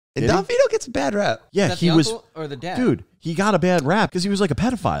And Don Vito gets a bad rap. Yeah, Is that the uncle or the dad? Dude, he got a bad rap because he was like a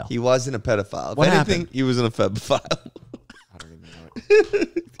pedophile. He wasn't a pedophile. What if anything, happened? he wasn't a pedophile. I don't even know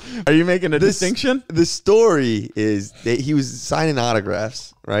it. Are you making a distinction? The story is that he was signing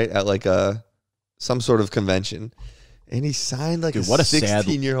autographs, right, at like some sort of convention. And he signed like a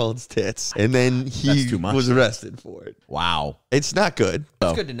 16-year-old's tits. And then he was arrested for it. Wow. It's not good.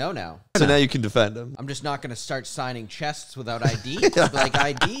 It's good to know now. So now you can defend him. I'm just not going to start signing chests without ID. Like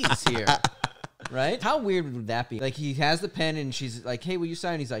IDs here. Right? How weird would that be? Like he has the pen and she's like, hey, will you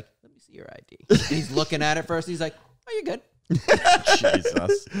sign? He's like, let me see your ID. And he's looking at it first. He's like, oh, you're good.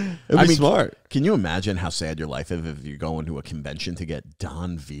 Jesus. It'd be smart. Can you imagine how sad your life is if you're going to a convention to get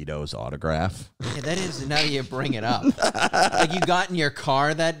Don Vito's autograph? Yeah, that is, now you bring it up. Like you got in your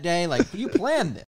car that day, like you planned it.